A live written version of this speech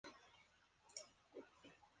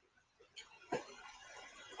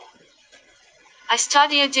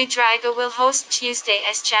Estadio de Draga will host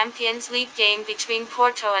Tuesday's Champions League game between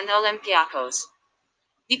Porto and Olympiacos.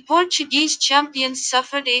 The Portuguese champions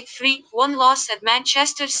suffered a 3-1 loss at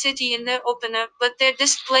Manchester City in their opener, but their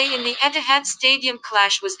display in the Etihad Stadium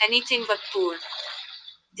clash was anything but poor.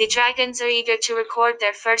 The Dragons are eager to record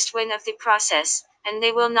their first win of the process, and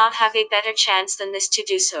they will not have a better chance than this to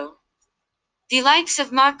do so. The likes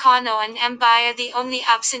of Marcano and Mbaye are the only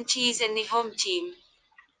absentees in the home team.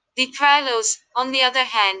 The Trilos, on the other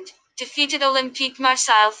hand, defeated Olympique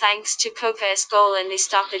Marseille thanks to Coca's goal in the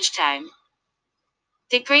stoppage time.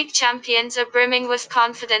 The Greek champions are brimming with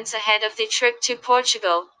confidence ahead of the trip to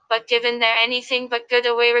Portugal, but given their anything but good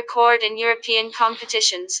away record in European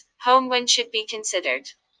competitions, home win should be considered.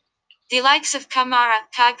 The likes of Camara,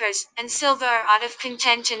 Kagers, and Silva are out of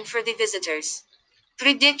contention for the visitors.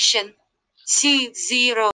 Prediction: C0.